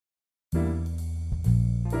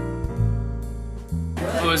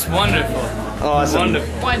was wonderful. Awesome.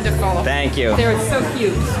 Wonderful. Wonderful. Thank you. They were so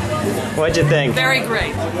cute. What'd you think? Very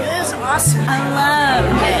great. It was awesome. I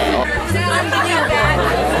loved it.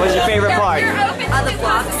 What was your favorite part? The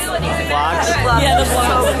blocks. Blocks? Yeah, the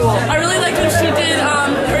blocks. So cool. I really liked when she did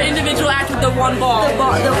her individual act with the one ball. The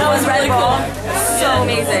That was really cool. So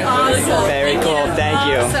amazing. Really cool. Very cool. Thank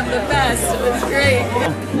you. Awesome, the best. It was great.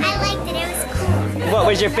 I liked it. It was cool. What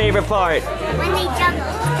was your favorite part? When they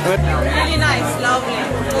juggled. Really nice. Lovely.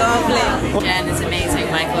 Lovely. Jen is amazing.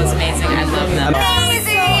 Michael is amazing. I love them. Amazing!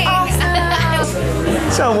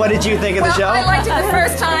 So what did you think of the show? I liked it the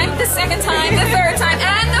first time, the second time, the third time,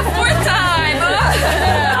 and the fourth time.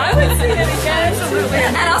 I would see it again. Absolutely.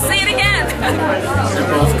 And I'll see it again. They're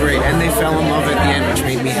both great, and they fell in love at the end, which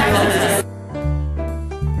made me happy.